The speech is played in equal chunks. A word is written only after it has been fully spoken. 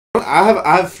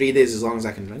I have 3 days as long as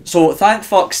I can drink. So thank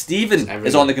fuck Stephen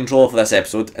is on the controller for this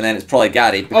episode, and then it's probably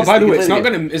Gary. Oh, by the way,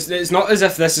 it's not as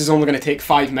if this is only gonna take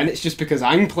 5 minutes just because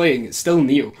I'm playing. It's still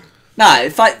Nioh. Nah,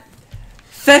 in fact,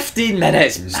 15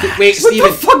 minutes. Wait, Stephen.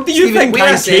 What the fuck do you think wait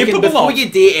I'm a second, capable before of? you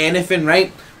do anything,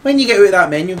 right? When you get out of that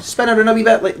menu, spin around a wee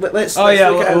bit. Like, let's. Oh let's yeah,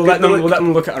 look at we'll let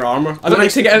them look at our armour. I don't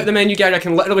need to get out of the menu, Gary. I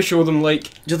can literally show them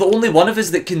like. You're the only one of us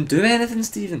that can do anything,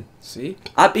 Stephen. See?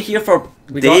 I'd be here for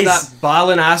We days. got that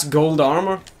balling ass gold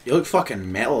armour. You look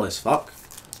fucking metal as fuck.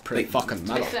 Pretty fucking To be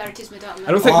metal. fair, it is metal.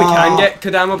 I don't think we can get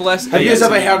Kodama blessed. Have you Yeah,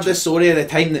 ever heard the story of the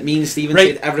time that me and Stephen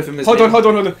Right. said everything was Hold on.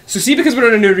 metal? So see, because we're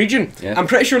in a new region, Yeah. I'm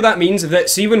pretty sure that means that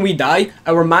see when we die,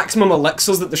 our maximum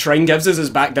elixirs that the shrine gives us is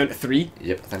back down to 3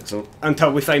 Yep, I think so.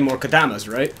 until we find more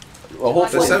Kodamas, right? Well, That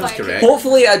hopefully, sounds correct.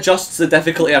 hopefully it adjusts the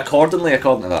difficulty accordingly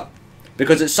according to that.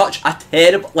 Because it's such a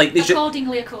terrible... Like, they should... According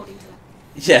to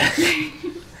that. Yeah.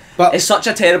 But It's such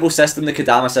a terrible system, the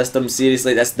Kodama system.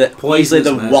 Seriously, that's the easily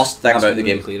the Poisonous worst thing That's about the when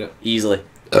we game. clear it. Easily.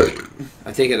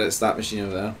 I take it it's that machine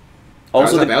over there.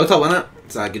 Also, That's a the, belter, wasn't it?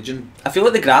 It's a Gijin. I feel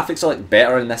like the graphics are like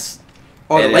better in this.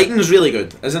 Oh, the area. lighting's really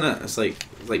good, isn't it? It's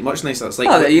like much nicer. It's like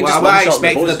Oh, you just what I one-shot the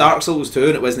expected boss. the Dark Souls 2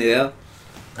 and it wasn't there.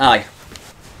 Aye.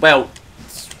 Well,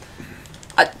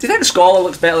 do you think the Scholar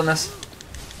looks better than this?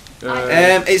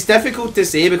 It's difficult to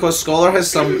say because Scholar has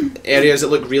some areas that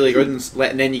look really good and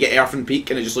then you get Earthen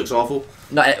Peak and it just looks awful.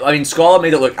 No, I mean Scholar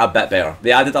made it look a bit better.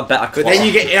 They added a bit of. But then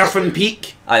you get Earthen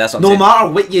Peak. Aye, that's what I'm No saying. matter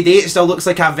what you do, it still looks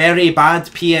like a very bad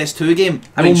PS2 game.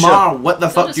 I mean, no sure. matter what the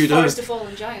Not fuck as you far do. as the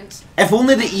Fallen Giants. If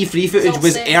only the E3 footage all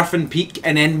was same. Earthen Peak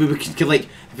and then we could like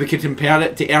if we could compare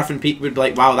it to Earthen Peak, we'd be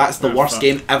like, wow, that's the Oh, worst fuck.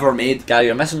 game ever made. Gary,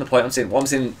 you're missing the point. I'm saying what I'm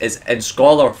saying is in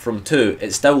Scholar from 2,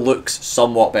 it still looks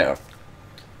somewhat better.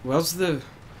 Where's the?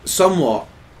 Somewhat.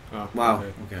 Oh, Wow.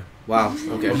 okay. Okay. Wow.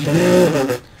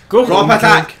 Okay. Go Drop home,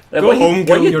 attack. Go What are you- home, what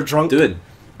girl. are you You're drunk. doing?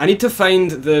 I need to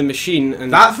find the machine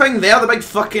and. That thing there, the big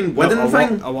fucking wooden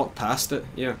thing. I walked past it.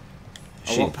 Yeah. I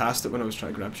Shit. walked past it when I was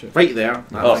trying to grab shit. Right there.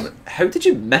 That Oh, thing. how did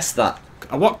you miss that?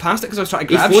 I walked past it because I was trying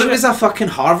to grab Before shit. it was a fucking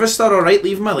harvester, alright,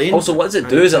 leave my lane. Also, what does it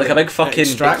do? Is it like a big fucking?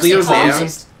 Extract- Clears the air.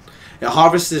 Harvest. It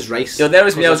harvests rice. Yo, there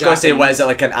was me. I was going to say, what is it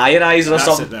like an ionizer or That's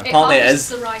something? it there. It Apparently, it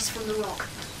harvests is. the rice from the rock.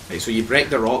 Right, so you break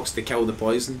the rocks to kill the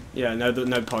poison. Yeah, no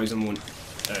poison won't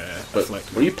But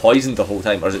afflict were me. you poisoned the whole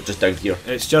time, or is it just down here?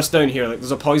 It's just down here. Like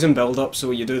there's a poison build up,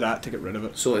 so you do that to get rid of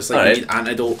it. So it's like Alright. you need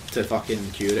antidote to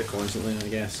fucking cure it constantly, I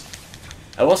guess.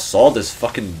 Our sword is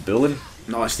fucking bullying.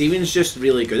 No, Steven's just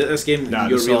really good at this game. Nah,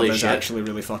 You're the sword really is shit. actually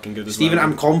really fucking good as Steven, well.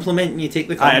 I'm complimenting you. Take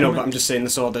the I compliment. know, but I'm just saying the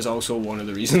sword is also one of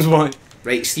the reasons why.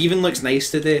 Right, Steven looks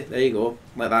nice today. There you go.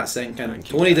 Let that sink in.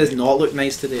 Thank you. Tony does not look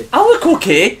nice today. I look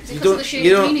okay. Is it because of the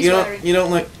shade green he's wearing? you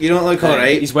don't look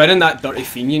alright. He's wearing that dirty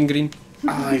Fenian green.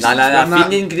 Ah, he's Nah, wearing nah.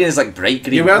 Fenian green is like bright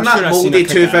green. You're wearing I'm sure that I've seen mouldy a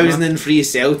Kodama. 2003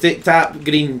 Celtic tap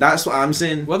green. That's what I'm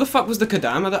saying. Where the fuck was the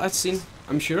Kodama that I'd seen?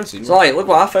 I'm sure I've seen So, alright, look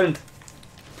what I found.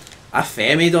 A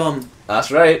femidom. That's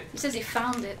right. He says he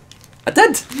found it. I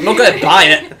did. I'm not going to buy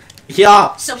it. Here,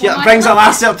 Someone here might brings a love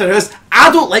lassie up to the house.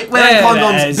 I don't like wearing There it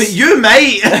condoms, is. but you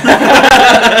might.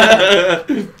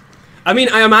 I mean,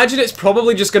 I imagine it's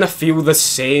probably just gonna feel the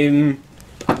same.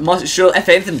 Sure, if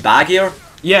anything, baggier.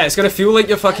 Yeah, it's gonna feel like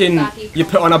you're fucking. Baggy You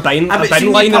put on a bin Ah, but see when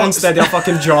you liner pull- instead of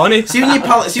fucking Johnny. See when you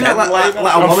pull, see when like a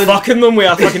I'm woman. fucking them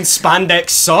with a fucking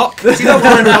spandex sock. See that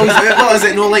woman pulls out. What is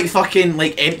it? No, like fucking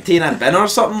like empty in a bin or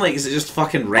something. Like is it just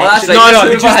fucking wretched? that's No, right. no,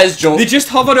 That's they his joke. They just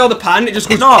hover on the pan. It just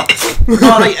goes. No,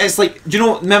 no, like it's like. Do you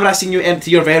know? Remember I seen you empty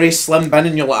your very slim bin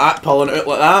and you're like that, pulling it out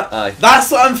like that. Aye.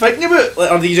 That's what I'm thinking about. Like,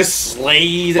 or do you just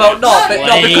slide? Well, it? no, but no,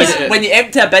 Slide because it. when you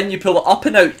empty a bin, you pull it up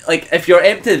and out. Like, if you're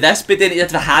empty this bit, then you have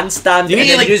to have a handstand. You and mean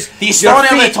then like use you your stand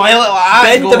on the feet, toilet like that?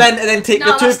 bend and them go- in, and then take No,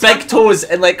 your two that's big terrible. toes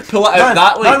and like pull it out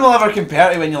that way. None will ever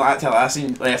compare to when you're like to lassie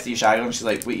and after you shower and she's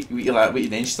like, what you like, what you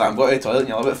doing? She's like, I'm going to the toilet and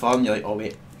you're a little bit fun and you're like, oh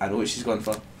wait, I know what she's going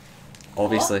for.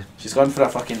 Obviously. She's gone for a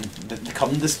fucking the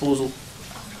cum disposal.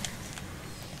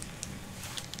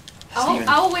 Steven.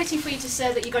 I was waiting for you to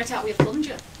say that you got it out with a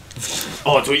plunger.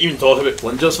 Oh, don't even talk about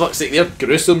plungers, fuck's sake, they're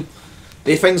gruesome.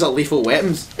 They things are lethal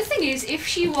weapons. The thing is, if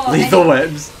she were Lethal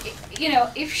weapons. you know,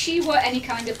 if she were any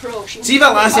kind of pro, she would See that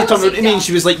lassie turned around to me and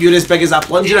she was like, you're as big as a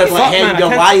plunger. I was like, Fuck, hey, man, I you're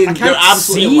can't- lying, I can't you're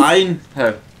absolutely see. lying.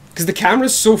 How? Because the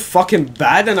camera's so fucking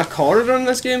bad in a corridor in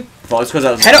this game. Well, it's because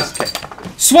I was. Hit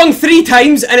it! Swung 3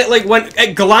 times and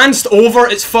it glanced over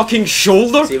its fucking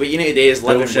shoulder. See, what you need to do is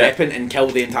live in Bullshit. weapon and kill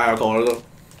the entire corridor.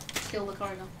 kill the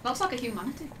corridor. Looks like a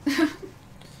humanity.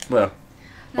 Where?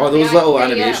 Oh, those little the,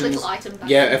 animations. little item back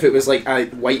Yeah, there. if it was like a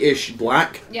whitish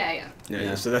black. Yeah, yeah.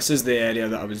 Yeah, so this is the area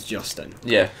that I was just in.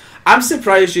 Yeah. I'm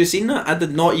surprised you've seen that. I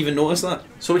did not even notice that.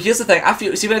 So here's the thing. I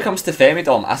feel. See, when it comes to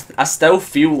Femidom, I still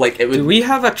feel like it would. Do we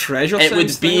have a treasure It would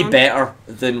sense be thing on? better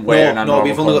than wearing a No, normal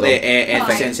we've only got the condom.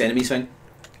 Right. sense enemies thing.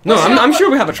 No, What's I'm that?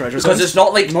 sure we have a treasure Because sense. it's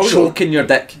not like No, we don't. choking your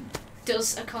dick.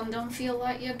 Does a condom feel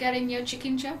like you're getting your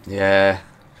chicken chow? Yeah.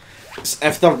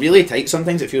 If they're really tight,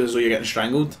 sometimes it feels as though you're getting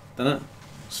strangled, doesn't it?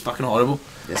 It's fucking horrible.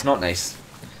 It's not nice.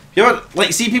 You ever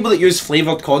like see people that use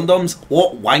flavoured condoms?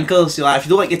 What wankers? You're like, if you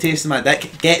don't like the taste of my dick,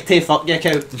 get to fuck your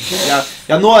cow.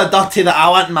 You're not a dirty that I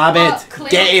want in my bed.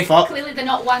 Get to fuck. Clearly they're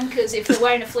not wankers if they're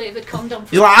wearing a flavoured condom.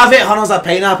 You're like, I've ate hundreds of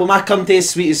pineapple, my cum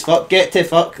tastes sweet as fuck. Get to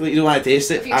fuck. Like, you don't want to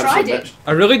taste it. Have you tried Absolute it? bitch.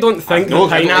 I really don't think No,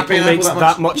 that I don't like pineapple pineapple makes that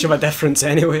that much. much of a difference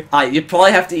anyway. You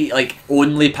probably have to eat like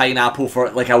only pineapple for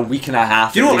like a week and a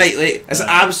half. Do you know at what, least. right, like, it's an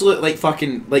absolute, like,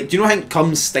 fucking, like, do you know how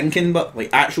cum's stinking, but, like,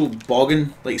 actual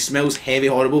bogging, like, smells heavy,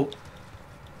 horrible?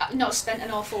 I've not spent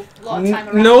an awful lot of time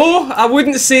around. No, I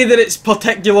wouldn't say that it's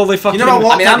particularly fucking. never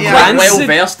walked I mean, I'm Yeah, quite rancid.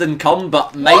 well versed in cum,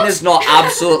 but mine is not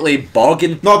absolutely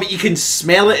bogging. No, but you can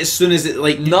smell it as soon as it,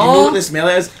 like, you No. know what the smell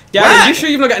is. Yeah, What? are you sure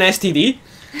you've not got an STD?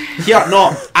 Yeah,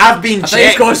 no, I've been I think it's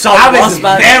checked. got something I was else,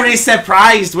 man. very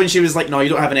surprised when she was like, no, you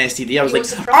don't have an STD. I was You like, were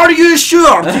surprised? are you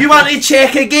sure? Do you want to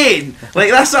check again?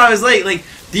 Like, that's what I was like,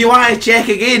 do you want to check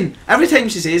again? Every time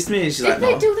she says to me, she's Did like,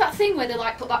 they no. do that thing where they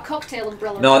like put that cocktail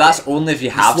umbrella? No, on that's it? only if you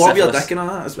You have swab your syphilis. dick and all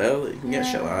that as well. Like, you can get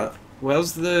Yeah. shit like that.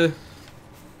 Where's the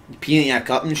Peeing in a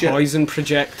cup and shit. poison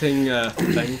projecting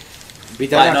thing? We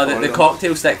did Right, that no, for the them.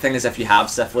 cocktail stick thing is if you have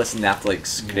syphilis and they have to like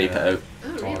scrape Yeah. it out.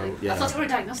 Oh really? Yeah. I thought it was a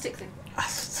diagnostic thing.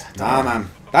 Nah, man.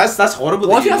 That's horrible.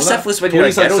 What that if you have know that. syphilis when you're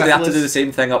a Tony's had girl? They have to syphilis. do the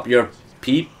same thing up your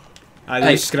pee. I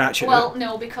Like- just scratch it. Well,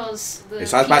 no, because the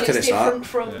So that's back P to is the start. different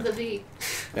from Yeah. the V.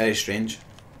 Very strange.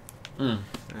 Mm.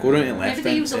 Go down and left. Maybe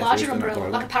they use a larger umbrella,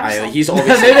 like a parasol. He's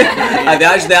obviously.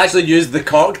 They actually use the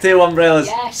cocktail umbrellas.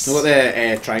 Yes. You know what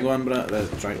the triangle umbrella? The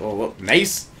triangle. Oh, what?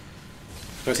 Nice.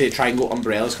 I was going to say triangle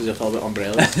umbrellas because you're talking about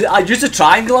umbrellas. I used a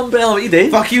triangle umbrella. What are you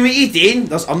doing? Fuck you, what you doing?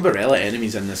 There's umbrella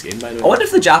enemies in this game, by the way. I wonder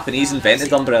if the Japanese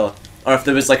invented umbrella, or if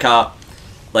there was like a,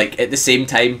 like at the same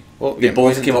time Oh, they yeah,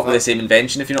 both poison came up to with the fuck. same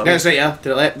invention. If you know what I Yeah, mean. that's right, yeah. To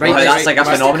the left. Oh, Right, that's like a Just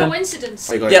a phenomenon. coincidence.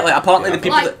 Oh, you got it. Yeah, like apparently Yeah. the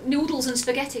people that Like noodles and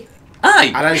spaghetti.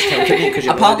 aye. I just tilted you because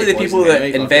you're Apparently the already people poisoned that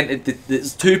anyway, fuck invented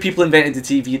there's two people invented the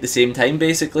TV at the same time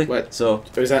basically. What? So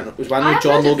it. Was one I with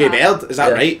John heard of Logie that. Baird? Is that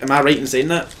Yeah. right? Am I right in saying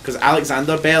that? Because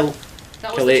Alexander Bell.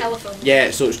 That was the Collate- telephone.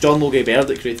 Yeah, so it's John Logie Baird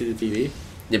that created the TV.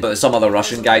 yeah, but some other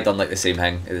Russian guy done like the same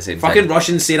thing at the same Fucking time.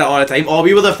 Russians say that all the time. Oh,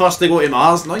 we were the first to go to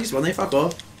Mars. No, you just weren't. Fuck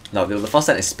off. No, they were the first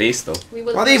into space though. We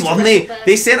were the Well, they first to weren't. wrestle They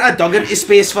bears. sent a dug into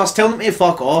space first. Tell them to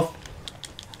fuck off.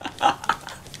 Am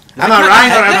I can't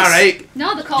right or hit am I this. right?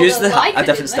 No, they called Use it the Leica, a different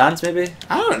didn't they? stance maybe.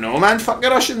 I don't know, man. Fuck the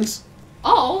Russians.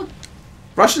 Oh,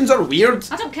 Russians are weird.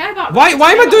 I don't care about. Why am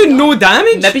I doing no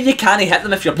damage? Maybe you can't hit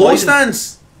them if you're Low poisoned.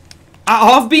 stance. I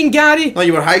have been, Gary. No,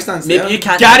 you were high stance. Maybe there. you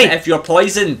can't Gary. hit it if you're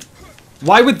poisoned.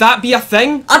 Why would that be a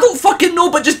thing? I don't fucking know,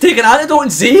 but just take an antidote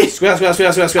and see. Square, square,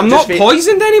 square, square, square. I'm Just not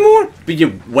poisoned anymore. But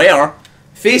you were.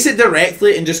 face it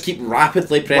directly and just keep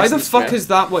rapidly pressing. Why the fuck square. is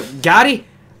that what? Gary,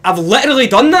 I've literally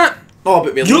done that. Oh,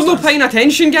 but we're You're low not stance. paying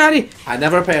attention, Gary. I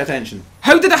never pay attention.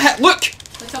 How did I hit? Look!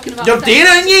 We're talking about. You're things.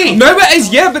 daring ye. Now it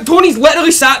is, yeah, but Tony's literally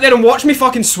sat there and watched me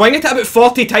fucking swing at it about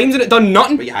 40 times and it done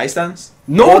nothing. But you high stance.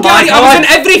 No, Oh my Gary, I was God.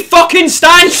 in every fucking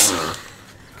stance!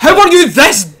 How are you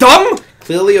this dumb?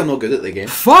 Clearly, you're no good at the game.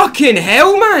 Fucking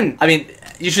hell, man! I mean,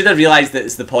 you should have realised that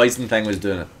it's the poison thing was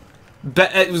doing it.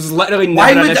 But it was literally Why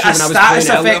never an would issue a when I was status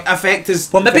playing earlier. affect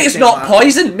his? Well, maybe it's not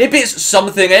poison. Maybe it's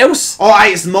something else. Oh, aye,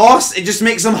 it's moss. It just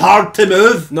makes them hard to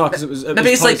move. No, because it was. Maybe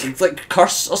it's poison. like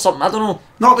curse or something. I don't know.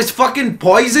 No, it's fucking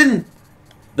poison.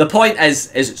 The point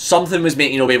is something was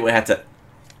making you not be able to hit it.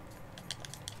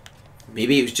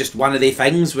 Maybe it was just one of the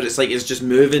things where it's like it's just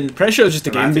moving. Pretty sure it was just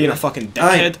a game being a Dramatically. fucking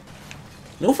Aye. dickhead.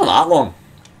 No, for that long.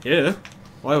 Yeah.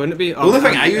 Why wouldn't it be? The only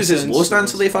thing I use is low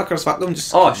stance for the fuckers. Fuck them.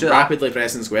 Just Oh, shit. rapidly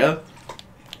pressing square.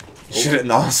 Shoot it,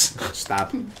 Nos.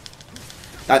 Stab.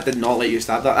 That did not let you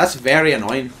stab that. That's very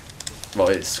annoying. Well,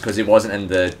 it's because he wasn't in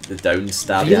the down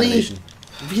stab Really? animation.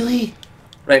 Really?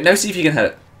 Right, now see if you can hit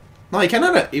it. No, he can't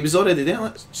have it. He was already doing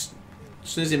it. As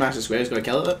soon as he mashes square, he's going to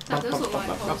kill it. That does look like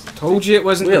poison. Told you it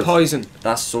wasn't Weird. the poison.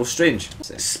 That's so strange.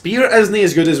 Spear isn't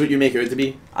as good as what you make it out to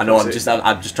be. I know, I'm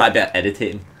just trying to be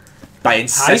irritating. By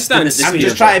insisting that the stance I'm spear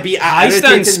just is trying to be High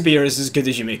irritating. stance spear is as good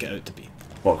as you make it out to be.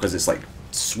 What, because it's like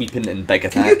sweeping and big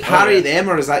Can you attack? parry them,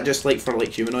 or is that just like for like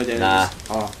humanoid enemies? Nah.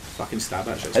 Oh, fucking stab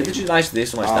that shit. How did you manage to do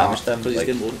so much damage to him? Because Like,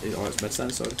 he's getting low. Oh, it's mid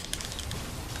stance, sorry.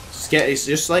 He's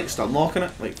just like stun locking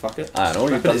it. Like, fuck it. I know,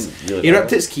 you've Ripping done his- really He well.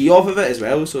 ripped its key off of it as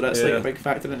well, so that's like Yeah. a big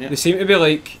factor in They it. seem to be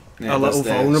like a little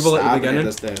vulnerable at the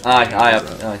beginning.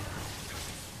 Aye.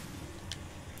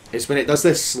 It's when it does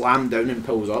this slam down and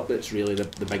pulls up that's really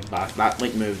the big back, that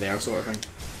like move there sort of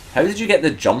thing. How did you get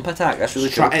the jump attack? That's really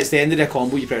cool. It's the end of the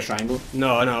combo, you press triangle.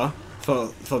 No.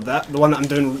 For that, the one that I'm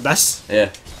doing this.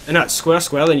 Yeah. And that's square,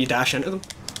 then you dash into them.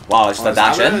 Wow, it's a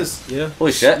dash in? Yeah.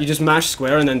 Holy shit. You just mash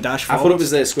square and then dash forward. I thought it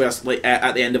was the square, like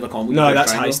at the end of a combo. No,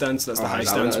 that's high stance. That's the Oh, high is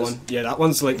that what stance it one. Yeah, that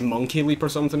one's like monkey leap or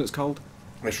something it's called.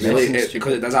 It's really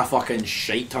because it does a fucking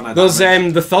shite ton of There's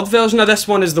damage. the third version of this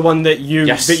one is the one that you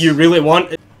really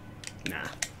want. Nah.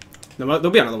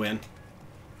 There'll be another way in.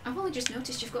 I've only just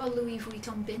noticed you've got a Louis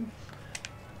Vuitton bin.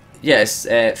 Yeah, it's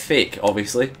fake,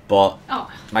 obviously, but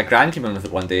Oh. my gran came in with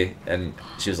it one day and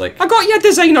she was like, I got you a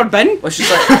designer bin! well, she's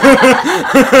like,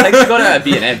 I think she got it at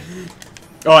B&M.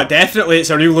 Oh, definitely, it's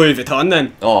a real Louis Vuitton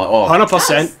then. Oh.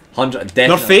 100%. 100, They're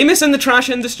definitely. famous in the trash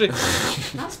industry.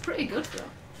 That's pretty good though.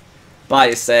 But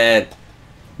it's weird,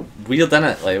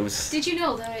 innit? Like, it was... Did you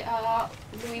know there are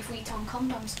Louis Vuitton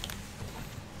condoms?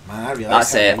 Man, I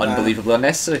That's unbelievably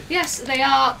unnecessary. Yes, they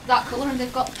are that colour and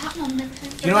they've got the pattern on and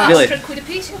everything. They're know about what? 100 quid a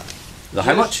piece.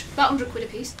 How much? About 100 quid a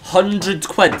piece. 100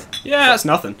 quid. Yeah, that's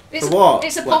nothing. It's For what?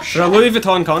 It's a What? posh For a shop. Louis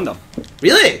Vuitton condom.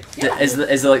 Really? Yeah. Is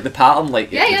the like the pattern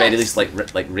like Yeah, at the very yeah. least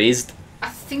like raised? I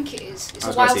think it is. It's I a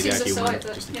was while going to say since I the saw one, it,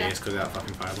 but just in yeah. case because of that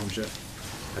fucking firebomb shit.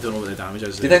 I don't know what the damage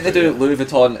is. Do you think they do Louis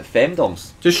Vuitton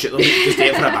femdoms? Just shoot them. Just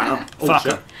date for a banner. Oh Fuck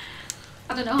shit. it.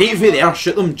 I don't know. Date for there.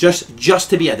 Shoot them just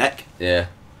to be a dick. Yeah.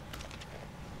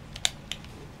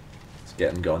 Let's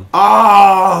get him gone.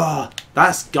 Ah,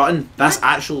 that's gutting. That's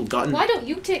actual gutting. Why don't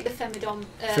you take the Femidom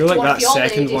feel to like one that of your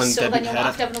second ladies one so didn't then you'll hit not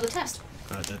have it. to have another test.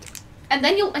 I did. And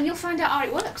then you'll find out how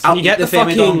it works. I'll you get eat the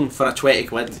Femidom fucking- for a 20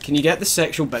 quid. Can you get the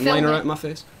sexual bin Film liner it. out of my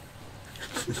face?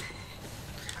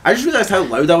 I just realised how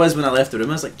loud I was when I left the room.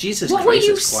 I was like, Jesus What were Christ,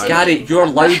 you it's quiet. Gary, you're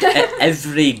loud at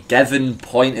every given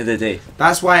point of the day.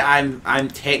 That's why I'm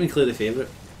technically the favourite.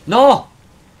 No!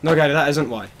 No, Gary, that isn't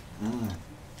why.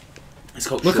 It's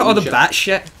called Look at all the shit. bat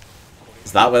shit.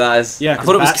 Is that what that is? Yeah, I because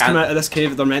thought it was bats come can- out of this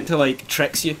cave, they're meant to, like,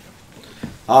 tricks you.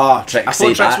 Ah, Trixie I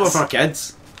thought tricks were bats. for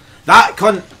kids. That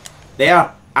cunt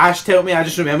there. Ash, tell me. I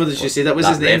just remembered that she said that was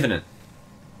That his name. Revenant.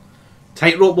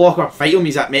 Tightrope walker. Fight him.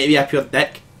 He's meant to be a pure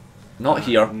dick. Not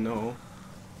here. No.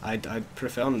 I'd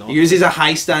prefer not. He uses a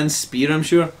high stance spear. I'm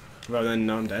sure. Well then,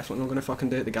 no, I'm definitely not gonna fucking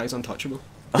do it. The guy's untouchable.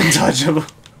 Untouchable.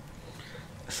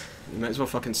 You might as well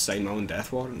fucking sign my own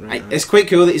death warrant right now. It's quite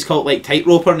cool that he's called like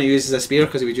tightroper and he uses a spear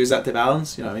because he would use that to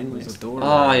balance. You know what I mean? There's Like, a door.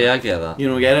 Oh yeah, I get that. you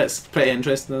know, get it? It's pretty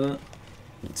interesting, isn't it?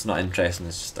 It's not interesting,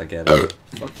 it's just I get it.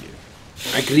 Fuck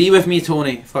you. Agree with me,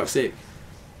 Tony. Fuck's sake.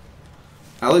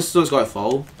 At least it's got to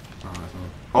fall.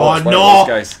 Oh, it's one of no! those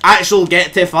guys. Actual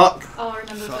get to fuck. Oh, I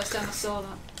remember the first time I saw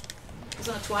that. It was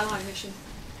on a Twilight mission.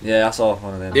 Yeah, I saw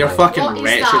one of them. They're fucking What is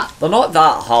wretched. that? They're not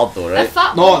that hard though, A right?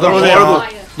 fat No, they're one. horrible.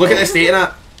 Fire. Look at the state in it.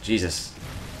 Jesus.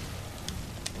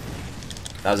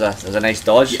 That was a nice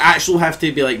dodge. You actually have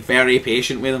to be like very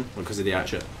patient with them because of the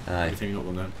shit. Aye. Every time you knock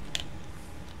them down.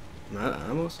 Am I out of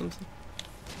ammo or something?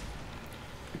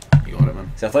 You got it,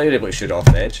 man. See, I thought you were able to shoot it off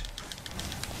the edge.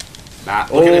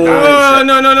 That. Look at the Oh, damage.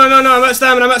 no, I'm out of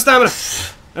stamina,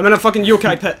 I'm in a fucking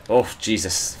yokai pit. Oh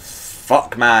Jesus.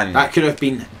 Fuck man. That could have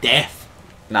been death.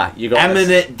 Nah, you got this.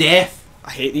 Imminent death.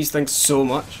 I hate these things so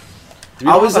much. Do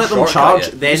we I not always have a let them shortcut charge,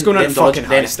 yet? then Just going at then dodge, fucking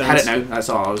then high hit stance. it now. That's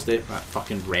all I always do. That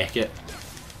fucking wreck it.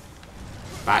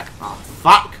 Back. Oh,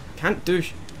 fuck. Can't do.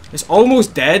 It's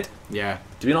almost dead. Yeah.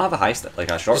 Do we not have a high like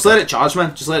a shortcut? Just let it charge,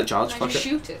 man. Just let it charge. Can I Fuck just it.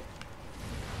 shoot it?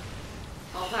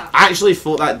 Oh, that. I actually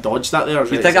thought that dodge that there. Was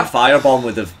You really think a sick. firebomb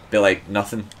would have been like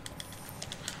nothing?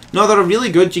 No, they're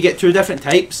really good. You get two different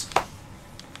types.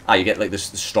 Ah, you get like the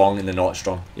strong and the not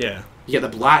strong. Yeah. You get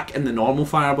the black and the normal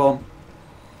firebomb.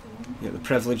 Yeah, the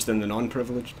privileged and the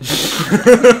non-privileged.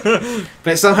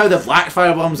 But somehow the black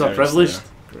firebombs are There's privileged.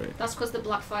 there. Great. That's because the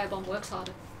black firebomb works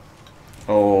harder.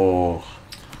 Oh.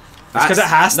 Because it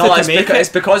has No, to it's, make it's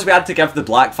it. because we had to give the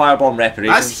black firebomb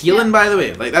reparations. That's healing, by the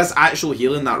way. Like, that's actual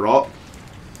healing, that rock.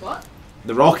 What?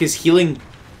 The rock is healing.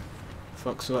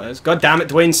 Fuck, so it is. God damn it,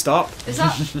 Dwayne, stop. Is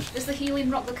that is the healing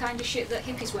rock the kind of shit that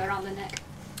hippies wear around their neck?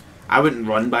 I wouldn't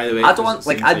run, by the way. I because don't it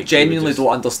like. seems I you genuinely would just-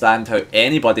 don't understand how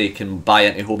anybody can buy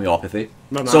into homeopathy.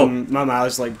 My So- mum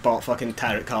has like bought fucking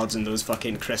tarot cards and those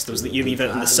fucking crystals that you leave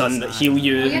out in the sun that heal Oh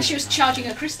you. yeah, she was charging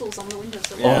her crystals on the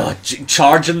windowsill. Oh,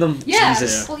 charging them. Yeah.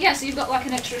 Jesus. Well, yeah. So you've got like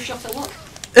an extra shot of luck.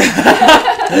 You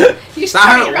that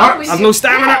how carry it around works? with I've you. no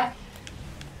stamina. Yeah.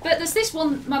 But there's this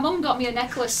one. My mum got me a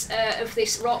necklace of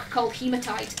this rock called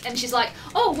hematite, and she's like,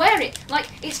 "Oh, wear it. Like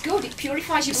it's good. It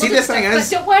purifies your blood. See, and the thing stuff, is-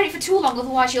 but don't wear it for too long,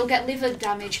 otherwise you'll get liver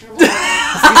damage." And I'm like,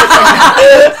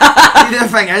 See, the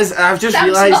thing is, I've just Thanks,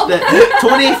 realised Mum. that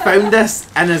Tony found this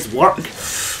in his work.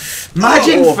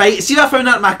 Imagine fight. See, if I found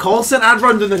that at my call centre, I'd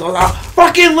run down the door.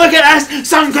 Fucking look at this!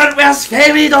 Some cunt wears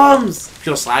Femi-doms!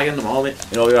 Pure slagging them all, mate.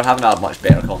 You know, we were having a much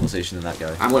better conversation than that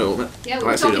guy. I'm going to open it. Yeah, we were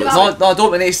Let's see talking what it about No,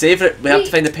 don't. We need to savour it. We have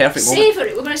to find the perfect moment. Savour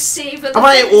it. We're going to savour the I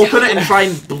want to thing. open it and try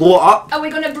and blow it up. Are we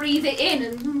going to breathe it in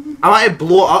and I want to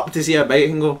blow it up to see how big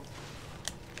it can go.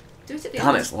 do it at the Damn,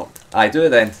 end? it's locked. Aye, do it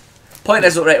then. Point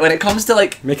is, right, when it comes to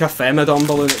like, Make a Femidom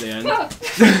balloon at the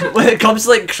end. when it comes to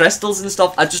like crystals and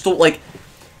stuff, I just don't like.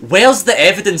 Where's the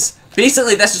evidence?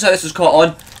 Basically, this is how this was caught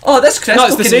on. Oh, this crystal. No,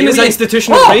 it's the can same heal as you.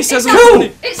 institutional Oh, racism. cool.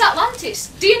 Isn't it? It's Atlantis.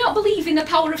 Do you not believe in the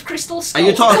power of crystal skulls? Are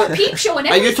you talking- It's got Peep Show and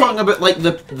Are everything. you talking about like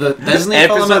the Disney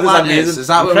Episode film is Atlantis? amazing. Is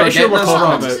that what I'm we're pretty sure getting we're this talking from?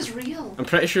 about- Atlantis is real. I'm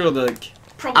pretty sure like I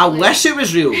Probably. wish it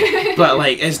was real, but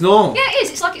like it's no. Yeah, it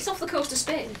is. It's like it's off the coast of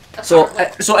Spain. So,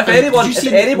 apparently. so if Did anyone, you if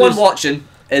see anyone news- watching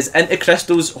is into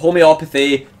crystals,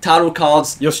 homeopathy, tarot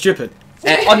cards, you're stupid.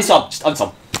 unsub, just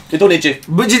unsub. They don't need you.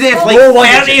 Would you do if No like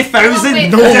one- 30,000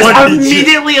 No just one needs you.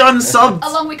 immediately unsubbed?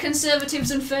 Along with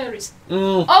conservatives and furries.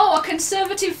 Mm. Oh, a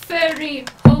conservative furry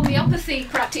homeopathy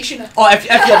practitioner. Oh, if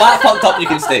you're that fucked up, you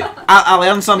can stay. I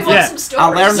learned something. We want Yeah. some I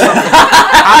learned stories. something.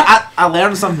 I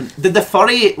learned something. Did the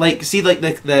furry like see like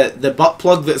the butt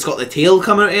plug that's got the tail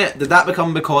coming out of it? Did that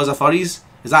become because of furries?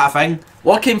 Is that a thing?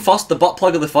 What came first, the butt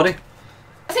plug or the furry?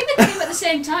 I think they came at the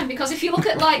same time because if you look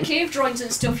at like cave drawings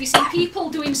and stuff, you see people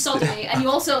doing sodomy and you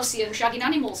also see them shagging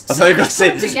animals. I thought you were going to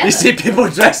say, Together. you see people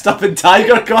dressed up in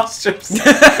tiger costumes.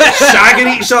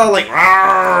 Shagging each other like. You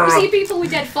 "Rawr." see people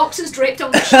with dead foxes draped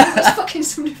on their shoulders fucking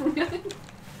somebody from behind.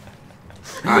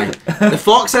 Aye. The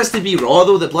fox has to be raw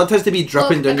though. The blood has to be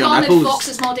dripping Look, down a your cornered nipples. fox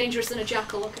is more dangerous than a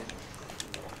jackal, okay?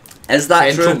 Is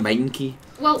that Central true? mind key.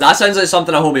 Well, That sounds like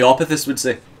something a homeopathist would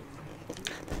say.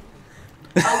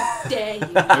 how dare you?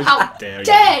 How How dare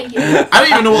dare you? I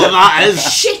don't even know what that is.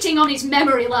 Shitting on his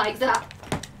memory like that.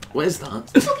 What is that?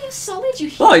 Fucking solid,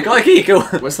 you Oh, you got a key, cool.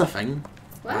 What's the thing?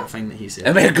 That What? thing that he And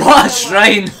said. we got a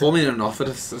shrine.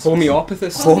 Homeopatist.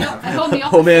 Homeopathist.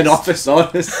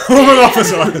 Homeophathist.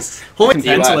 Homeopathist.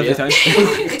 Pencil every Yeah. time.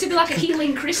 It'd be like a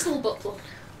healing crystal butt plug.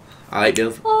 I like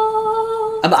it.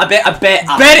 Oh. I bet a Bet it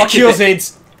fucking cures bit-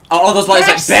 AIDS. Oh, those ones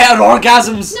Yes. like better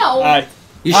orgasms. No. Aye.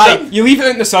 You Aye, should you leave it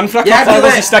out in the sun for a You have couple to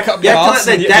hours, let- you stick it up you your have to arse,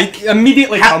 let and the you dick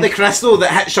immediately hit come. the crystal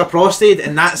that hits your prostate,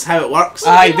 and that's how it works.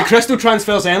 Aye, the crystal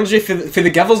transfers energy for the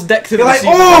giver's dick to the You're like,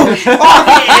 receiver.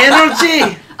 oh, the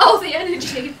energy! Oh, the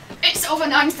energy. It's over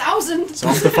 9,000. It's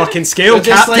off the fucking scale, You're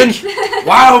just Captain. like,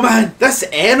 wow, man, this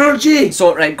energy!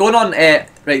 So right, going on.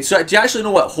 Right, so do you actually know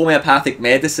what homeopathic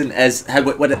medicine is? How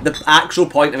what the actual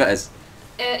point of it is?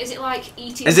 Is it like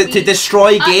eating Is it to meat? destroy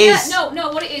Yeah, gays? no,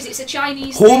 what it is, it's a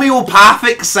Chinese thing.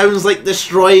 Homeopathic sounds like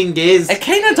destroying gays. It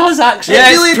kind of does actually. Yeah,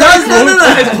 it's really pretty does, doesn't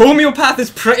close. it? It's homeopath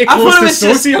is pretty I close thought to it was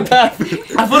just-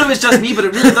 sociopath. I thought it was just me, but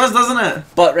it really does, doesn't it?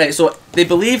 But right, so they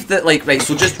believe that like right,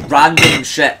 so just random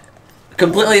shit,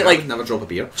 completely like never drop a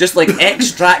beer. just like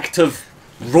extract of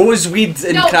roseweed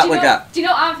and No, crap do you like know, that. Do you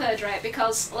know what I've heard, right?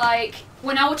 Because, like,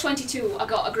 when I was 22, I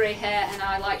got a grey hair and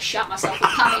I, like, shat myself and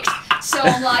panicked. So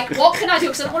I'm like, what can I do?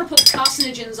 Because I don't want to put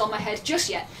carcinogens on my head just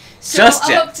yet. So Just I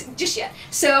yet. looked, just yet.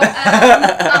 So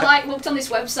I, like, looked on this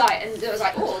website and it was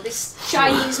like, oh, this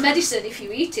Chinese medicine, if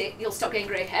you eat it, you'll stop getting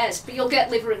grey hairs, but you'll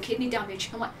get liver and kidney damage.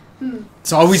 I'm like,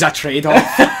 It's always a trade-off.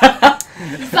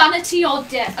 vanity or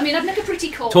death. I mean, I'd make a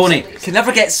pretty corpse, Tony, at least. Can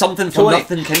never get something from Tony,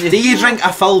 nothing, can you? do you drink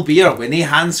a full beer with no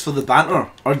hands for the banter?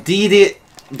 Or do you do it,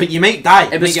 but you might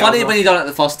die? It was funny when you done it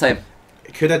the first time.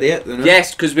 Could I do it? You know?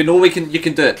 Yes, because we know you can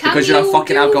do it Can because you're a you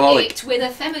fucking do alcoholic. it with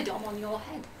a femidom on your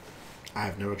head?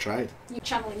 I've never tried. You're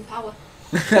channeling power.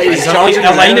 He's He's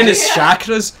aligning his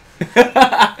chakras. Do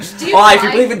you Oh, if you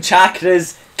mind? believe in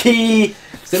chakras, ki,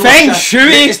 Feng Shui!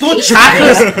 It's no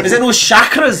chakras! Is it no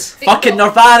chakras? fucking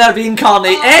Nirvana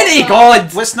reincarnate, Oh, any God.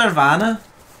 god! What's Nirvana?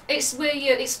 It's where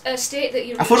you. It's a state that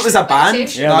you. I thought it was a band.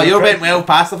 meditation. Yeah, no, they're you're pretty- went well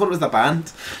past. I thought it was the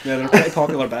band. Yeah, they're a pretty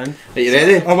popular band. Are you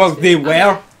ready? Oh well, they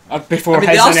were before I mean,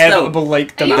 they his are still- inevitable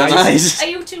like Are you, demise. Demise. are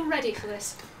you two ready for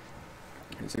this?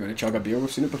 Is he going to chug a beer?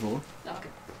 We've seen it before. No, okay.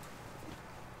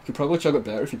 You could probably chug it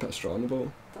better if you put a straw in the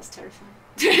bottle. That's terrifying.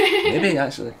 Maybe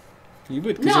actually. You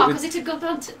would. 'cause No, it because would... it'd go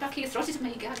down to the back of your throat. It'd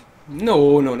make you gag.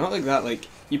 No, not like that. Like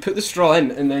you put the straw in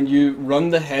and then you run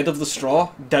the head of the straw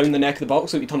down the neck of the bottle.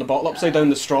 So if you turn the bottle upside down,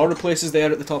 the straw replaces there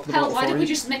at the top of the Hell, bottle why for don't you. we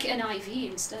just make it an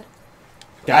IV instead?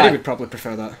 Daddy Aye. would probably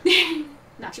prefer that.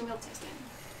 Natural will test it.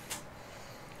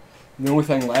 The only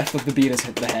thing left of the beer is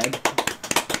hit the head.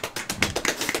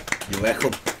 You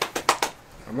welcome.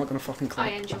 I'm not gonna fucking clap.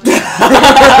 I enjoy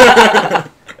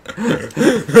it.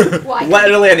 Why?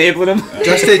 Literally enabling him.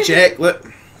 Just to check, look.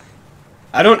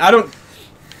 I don't.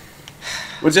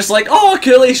 We're just like, oh,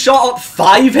 cool, he shot up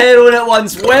 5 heroin at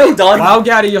once. Well done. Wow,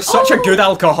 Gary, you're such a good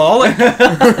alcoholic.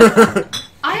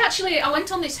 I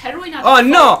went on this heroin addict.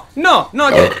 Oh, no,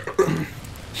 not again.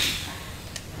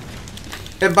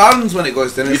 It burns when it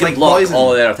goes down. You It's can like block poison.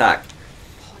 all of their attack.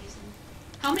 Poison.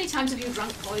 How many times have you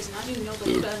drunk poison? I do know that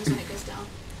it burns when it goes down.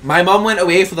 My mum went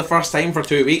away for the first time for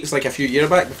 2 weeks, like a few years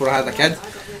back before I had a kid. I got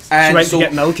this. She And went so, to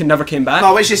get milk and never came back.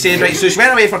 no, what she said, right? So she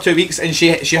went away for 2 weeks, and she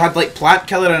had like plant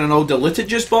killer in an old diluted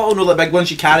juice bottle, no, the big one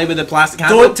she carried with the plastic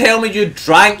handle. Don't tell me you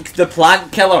drank the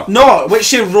plant killer. No, what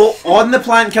she wrote on the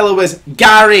plant killer was,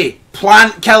 Gary,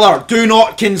 plant killer, do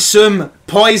not consume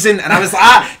poison. And I was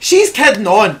like, she's kidding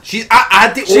on. I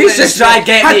had to open She's it just and trying to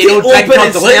get had me to to drink open her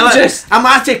and smell it. delicious. I'm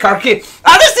at it, Kirky.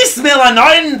 That does smell of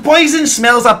nothing. Poison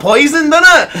smells of poison,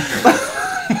 doesn't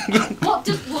it?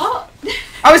 What?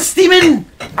 I was steaming.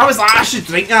 I was like, I should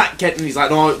drink that, kid. And he's like,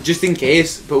 no, just in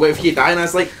case. But what if you die? And I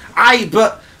was like, aye,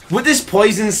 but what does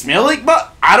poison smell like?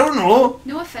 But I don't know.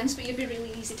 No offense, but you'd be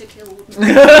really easy to kill, wouldn't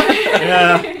you?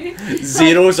 Yeah.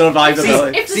 Zero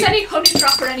survivability. If there's any honey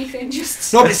trap or anything,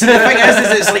 just... No, but see, the thing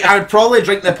is it's like, I would probably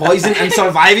drink the poison and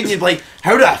survive it, and you'd be like,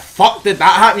 how the fuck did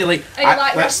that happen? You're like, Are you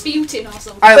like Rasputin or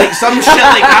something? I like some shit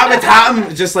like that would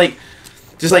happen. Just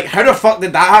like, how the fuck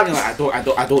did that happen? You're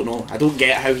like, I don't know. I don't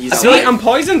get how he's I I feel feel like like I'm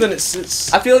poisoned and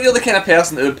it's... I feel like you're the kind of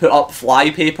person that would put up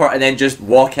flypaper and then just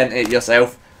walk into it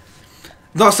yourself.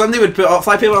 No, somebody would put up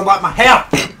flypaper and I'm like, my hair!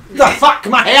 The fuck,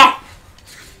 my hair!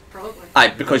 Probably. Aye,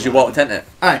 because you walked into it.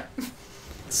 Aye.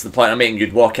 That's the point I'm making.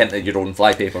 You'd walk into your own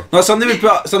flypaper. No, somebody would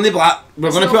put up, somebody would be like,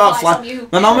 we're going to Snow put up flies on fly... you.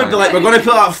 My mum would be like, we're going to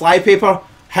put up flypaper.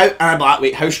 How? And I'd be like,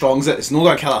 wait, how strong is it? It's not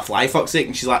going to kill a fly, fuck's sake.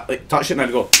 And she's like touch it, and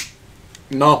I'd go,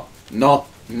 no. I don't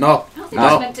think No,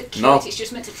 it's meant to kill no. it, it's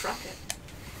just meant to trap it.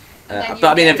 And then But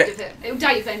I mean, you if get it, rid of it. It'll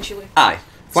die eventually. aye.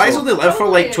 Flies So- only live for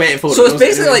like 24 So it's hours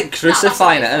basically anyway. like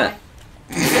crucifying it, Nah, innit?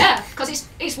 that's not Yeah, because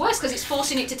it's worse because it's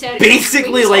forcing it to tear its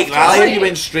Basically wings like off that. to Like you escape.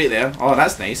 went straight there. Oh,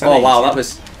 that's nice. Oh wow, that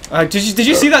was. did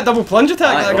you see that double plunge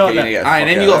attack Aye, that I okay, got you there? need to get the Aye, and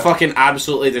fuck then you out got of there. fucking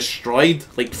absolutely destroyed.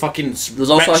 Like fucking. There's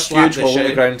also a huge hole in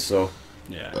the ground, so.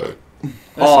 Yeah.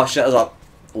 Oh shit, there's a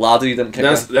ladder you didn't kick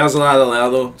in. There's a ladder there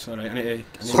though. It's alright, I need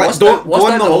to... So Like, what's don't what's go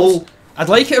in down the the holes? hole. I'd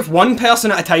like it if one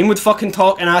person at a time would fucking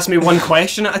talk and ask me one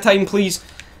question at a time, please.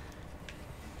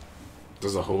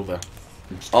 There's a hole there.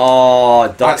 Oh,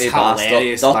 That's dirty bastard.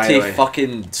 hilarious, by the Dirty way.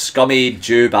 fucking scummy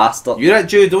Jew bastard. You're a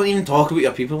Jew. Don't even talk about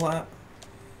your people like that.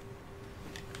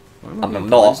 I'm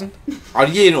not. Or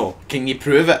you know? Can you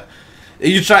prove it? Are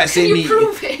you trying to say Can me? you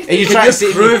prove it? Are you Can trying you to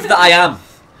say prove that I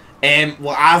am?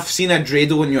 Well, I've seen a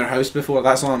dreidel in your house before.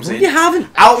 That's all I'm saying. You haven't.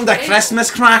 Out on the Dreidel?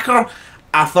 Christmas cracker,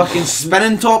 a fucking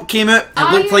spinning top came out.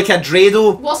 It looked I- like a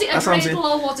dreidel. Was it a That's what I'm saying.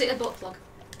 dreidel or was it a butt plug?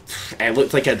 It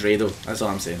looked like a dreidel. That's all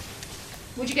I'm saying.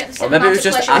 Would you get the Or same maybe it amount was of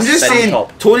just pleasure? I'm just spinning saying.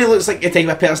 top. Tony looks like the type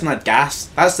of person that gas.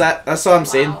 That's it. That's all I'm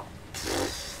saying. Wow.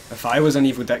 If I was an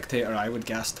evil dictator, I would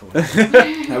gas Tony.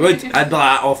 I would. I'd be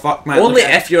like, oh fuck, man. Only look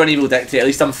at- if you're an evil dictator. At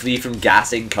least I'm free from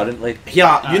gassing currently.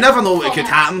 Yeah, you never know what could Oh.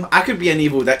 happen. I could be an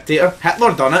evil dictator.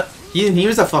 Hitler done it. He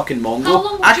was a fucking Mongol. How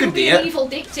long would I you could be be an it. evil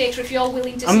dictator if you're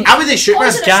willing to I'm- see I wouldn't shoot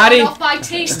poison this a sign Gary. off by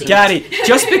tasting Gary, it?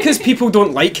 just because people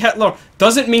don't like Hitler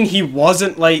doesn't mean he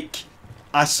wasn't like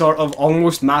a sort of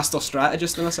almost master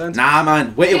strategist in a sense. Nah,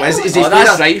 man. What it was is he Oh, played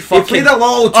that's a, right, he fucking- played a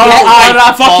little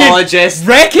I fucking apologist.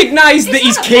 recognise that It's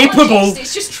he's not capable apologist,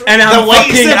 it's just true. and The I'm white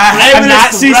fucking Stephen a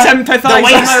Nazi rip- sympathiser. The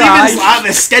white Stephen's Aye. like the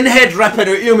skinhead ripping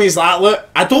out of him. He's like, look,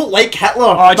 I don't like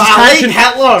Hitler, but just I like can't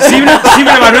Hitler. See when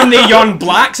I'm around the young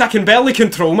blacks, I can barely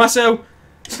control myself.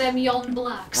 Them yon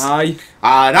blacks. Aye.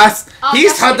 That's I'll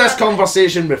he's guess had you this that.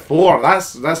 conversation before.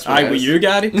 That's what Aye, it with is. you,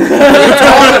 Gary.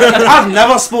 I've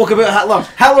never spoke about Hitler.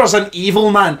 Hitler's an evil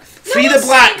man. Free I'm the saying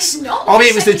blacks. he's not. Oh wait,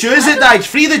 I'm it was the saying Jews he's that died.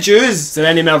 Free the Jews. Is there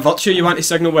any more virtue you want to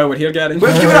signal while we're here, Gary?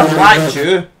 What if you were a black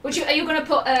Jew? Are you going to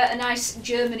put a nice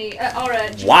Germany or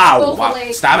a Wow.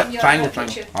 overlay Stab on it. your, Triangle,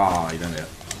 picture? triangle. Oh, you done it.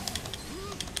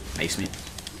 Nice, mate.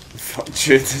 Fuck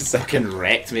Judas. Fucking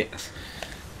wrecked, mate.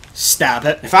 Stab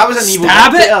it. If I was an evil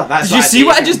Stab dictator, it! that's Did you I'd see do.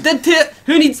 what I just did to it?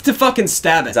 Who needs to fucking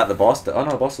stab Is it? that the boss? Oh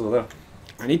no, the boss is over there.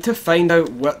 I need to find out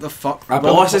what the fuck. A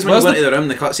boss is when you where's go into the- the room,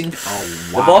 the cutscene.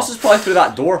 Oh, wow. The boss is probably through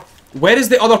that door. Where is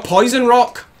the other poison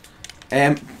rock?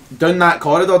 Down that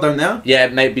corridor, down there. Yeah,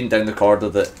 it might have been down the corridor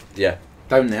that. Yeah.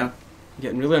 Down there. I'm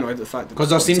getting really annoyed at the fact that Because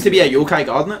there seems to be a yokai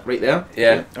guard in it, right there.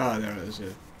 Yeah. Ah, there it is. Yeah.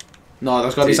 No,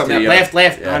 there's got to be To something your- there.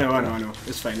 Left. Yeah. I know.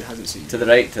 It's fine. It hasn't seen. To the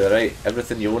right, to the right.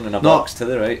 Everything you own in a No. box, to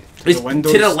the right. It's The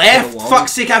windows, to the to left. the wall.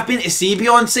 Fuck's sake, I've been to see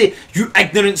Beyonce. You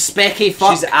ignorant specky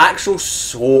fuck. She's actual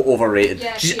so overrated.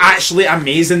 Yeah, She's she is. actually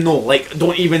amazing though. Like,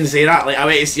 don't even say that. Like, I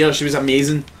went to see her. She was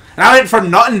amazing. And I went for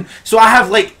nothing. So I have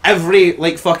like every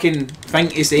like fucking thing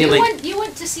to say. You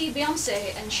went to see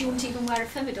Beyonce and she wouldn't even wear a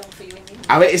femidon for you.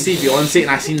 I went to see Beyonce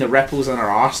and I seen the ripples on her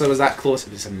arse. I was that close.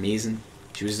 It was amazing.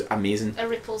 She was amazing. A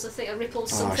ripple's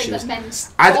something that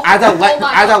men's. I'd have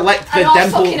licked the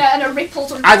dimple. And a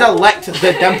ripple's I'd have licked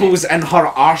the dimples in her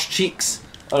arse cheeks.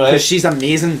 Because she's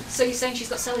amazing. So you're saying she's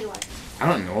got cellulite? I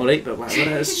don't know, right? But whatever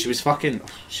it is, she was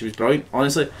brilliant.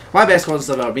 Honestly, my best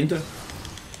concert I've ever been to.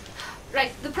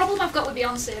 Right. The problem I've got with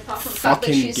Beyonce, apart from the fact that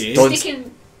Fucking she's gay.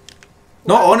 sticking.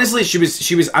 No, honestly, she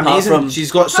was amazing.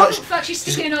 She's got Apart such. from the fact she's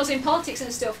sticking her nose in politics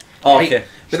and stuff. Oh, Right. okay.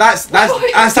 But that's To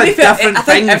a be fair, different I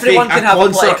think thing. everyone for can a have a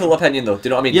concert. political opinion, though. Do you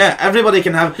know what I mean? Yeah, everybody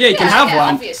can have. Yeah, you can Yeah, have yeah,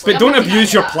 one, obviously. but don't I'm not abuse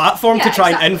denying your that. platform Yeah, to try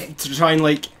exactly. and to try and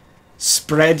like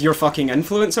spread your fucking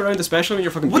influence around, especially when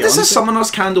you're fucking. What does a Beyonce. summoner's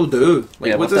candle do? Like,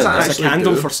 Yeah, what what does does that it? It's a actually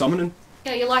candle do? for summoning.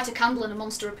 Yeah, you light a candle and a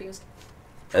monster appears.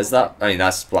 Is that? I mean,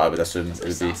 that's what I would assume That's it what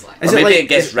would it be. sounds like. Is Or it maybe like- it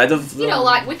gets rid of them. You know,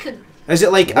 like Wiccan. Is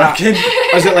it like Working.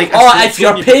 Is it like? Oh, a if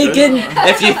you're switch when you put it pagan, in?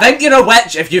 if you think you're a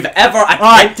witch, if you've ever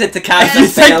attempted to cast Yeah. a You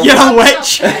think spell. you're a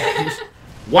witch?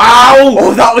 Wow!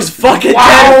 Oh, that was fucking Wow.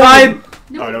 terrifying!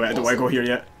 No, Oh no, wait, I don't want to go here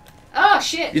yet. Oh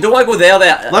shit. You don't want to go there.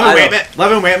 Live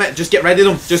and wait a minute. Just get rid of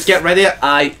them. Just get rid of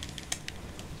it.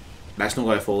 That's not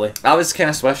going to Foley. That was kind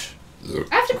of swish.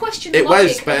 I have to question It the logic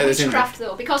was, but of it was in- witchcraft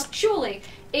though, because surely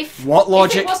if What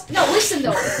logic? If it was, no, listen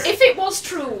though. If it was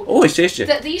true Oh, he's chased you.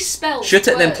 that these spells Shoot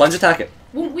it and then worked, plunge attack it.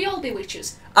 wouldn't we all be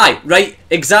witches? Aye, right,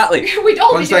 exactly. We'd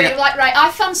all Plunge be doing attack it like, right, I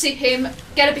fancy him,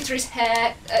 get a bit of his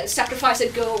hair, sacrifice a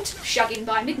goat, shagging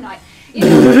by midnight. You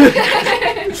know?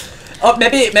 Oh,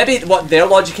 maybe what their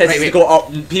logic is Right, to wait. go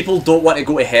up. People don't want to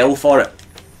go to hell for it,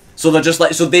 so they're just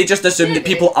like, so they just assume that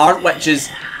people aren't witches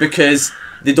because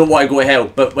they don't want to go to hell.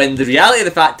 But when the reality of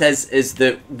the fact is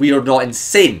that we are not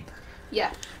insane.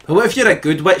 Yeah. But what if you're a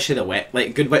good witch of the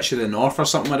good witch of the north or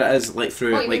something like it is, like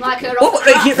through What, you mean like her Oh, off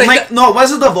the right here, craft? right. like no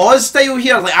Wizard of Oz style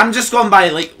here. Like I'm just going by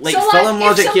like So, film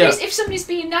logic here. if somebody's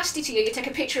being nasty to you, you take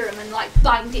a picture of them and like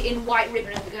bind it in white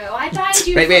ribbon and go, I bind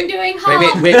you Wait, from wait, doing wait, harm.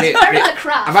 wait, wait, Very wait. the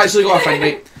craft. I've actually got a thing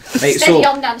right. Right, Steady so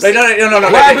on, Nancy. Right, no, what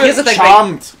right, about here's the thing. Right,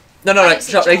 Charmed? no, I right, didn't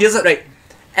see right, Charmed. here's it. Right,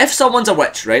 if someone's a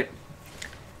witch, right,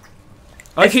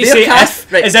 I If can they're say cast-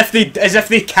 if, right. as if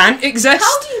they can't exist.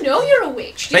 How do you know you're a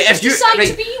witch? Did Right, you if just you- decide right,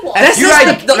 to be one? and this You is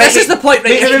ide- the, no, this is the point,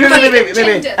 right? Wait, if you-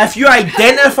 Gender. If you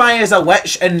identify as a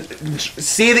witch and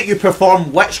say that you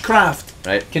perform witchcraft,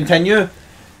 Right. continue.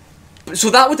 So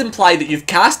that would imply that you've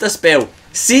cast a spell,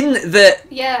 seen the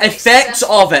Yeah, effects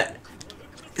successful. of it,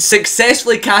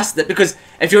 successfully cast it. Because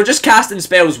if you're just casting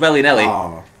spells willy nilly,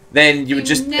 Oh. then you would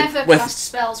just never with cast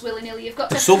spells willy nilly. You've got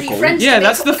to have So 3 cool. friends. Yeah, to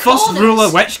that's make the up first corners. rule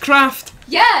of witchcraft.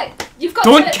 Yeah, you've got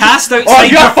Don't to cast outside oh,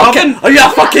 your fucking. are you a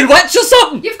fucking witch or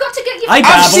something? You've got to get your. I I've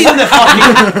dabble. seen the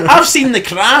fucking. I've seen the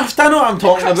craft. I know what I'm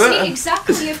talking See, about.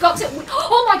 exactly. You've got to.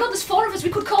 Oh my God! There's 4 of us.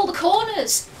 We could call the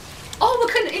corners. Oh,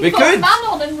 we could invoke could.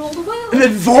 Manon and rule the world.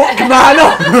 Invoke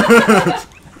mana.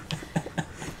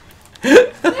 Yeah.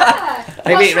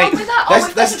 Hey, What's wait, wrong right. with that? This- Oh,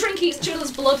 we've got this- to drink each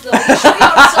other's blood though. You sure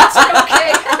your results are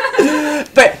okay?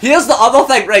 But here's the other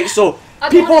thing, right? So I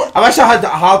don't people. wanna- I wish I had a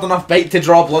hard enough bite to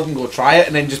draw blood and go try it,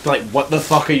 and then just be like, "What the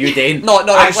fuck are you doing?" No,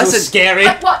 Actually listen. scary.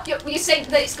 Like what? You're saying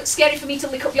that it's scary for me to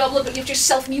lick up your blood, but you've just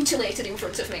self-mutilated in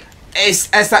front of me. It's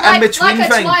that Like, in between like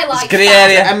a thing. Twilight. It's grey fan.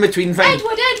 area. The in between thing.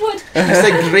 Edward. It's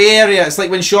the grey area. It's like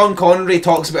when Sean Connery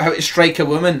talks about how to strike a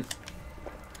woman.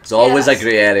 It's always Yes. a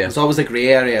grey area. It's always a grey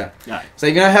area. Aye. It's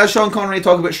like, you know, heard Sean Connery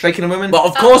talk about striking a woman? But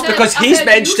of I've course, heard- because I've he's heard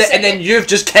mentioned you it, and say then it. you've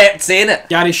just kept saying it.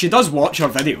 Gary, she does watch our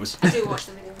videos. I do watch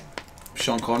the video.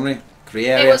 Sean Connery, grey It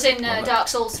area. was in Love it. Dark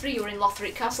Souls 3. You were in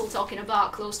Lothric Castle talking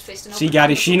about closed fist and. See, open Gary,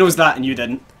 hand. she knows that and you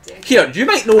didn't. Here, you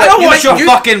might know. I don't you watch might, your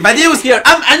fucking videos. Here.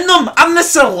 I'm in them. I'm the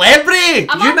celebrity.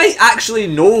 I'm You on- might actually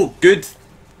know good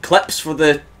clips for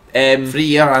the.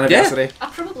 3-year anniversary. I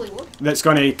probably would. That's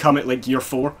going to come at like year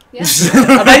 4. Yeah.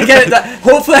 I might get it done.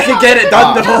 Hopefully, I can get it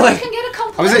done No, before. you like- can get a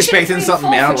compilation I was expecting 3 and something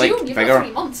 4 more, for like, June. You've bigger. got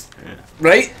 3 months.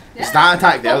 Right? Yeah. It's that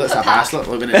attack there that's a Bumper pack. bastard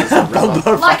looking at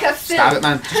this. Like a Stab film. it,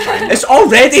 man. Just try it. It's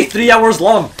already 3 hours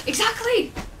long.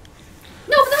 Exactly.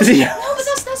 No, but that's Three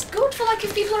that's good for like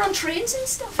if people are on trains and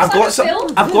stuff. It's I've like got a some.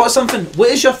 film. I've got something. What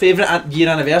is your favourite year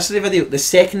anniversary video? The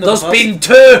second or There's the first? been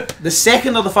 2. The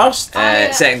second or the first?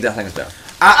 Yeah. Second, I think is better.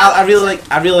 I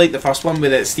really like the first one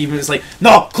with it. Steven was like,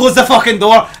 no, close the fucking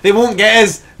door. They won't get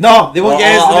us. No, they won't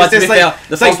get us. And to it's be just fair, like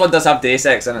the it's like first one does have Deus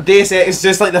Ex in it. Deus Ex. It's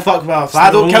just like the fuck. Well, if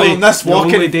I don't kill him, this The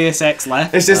only walking. Deus Ex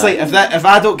left. It's just like if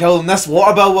I don't kill him, this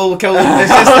water bill will kill him. It's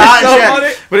just So that funny.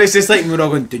 shit. But it's just like we're all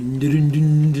going dun dun dun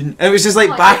dun dun. And it was just like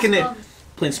Oh, back in it's the fun.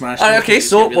 Playing Smash. Alright, okay, it's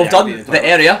so really we've done heavy in the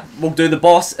area, we'll do the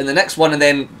boss in the next one, and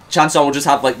then chances are we'll just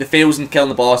have like the fails and killing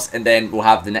the boss, and then we'll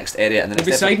have the next area and the There'll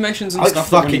next be side episode. missions and I like stuff.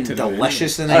 that we fucking need to do.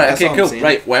 delicious in it. Alright, that's okay, all I'm cool. saying.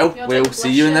 Right, well, Yeah, we'll like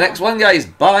see you in the Russia. next one, guys.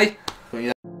 Bye.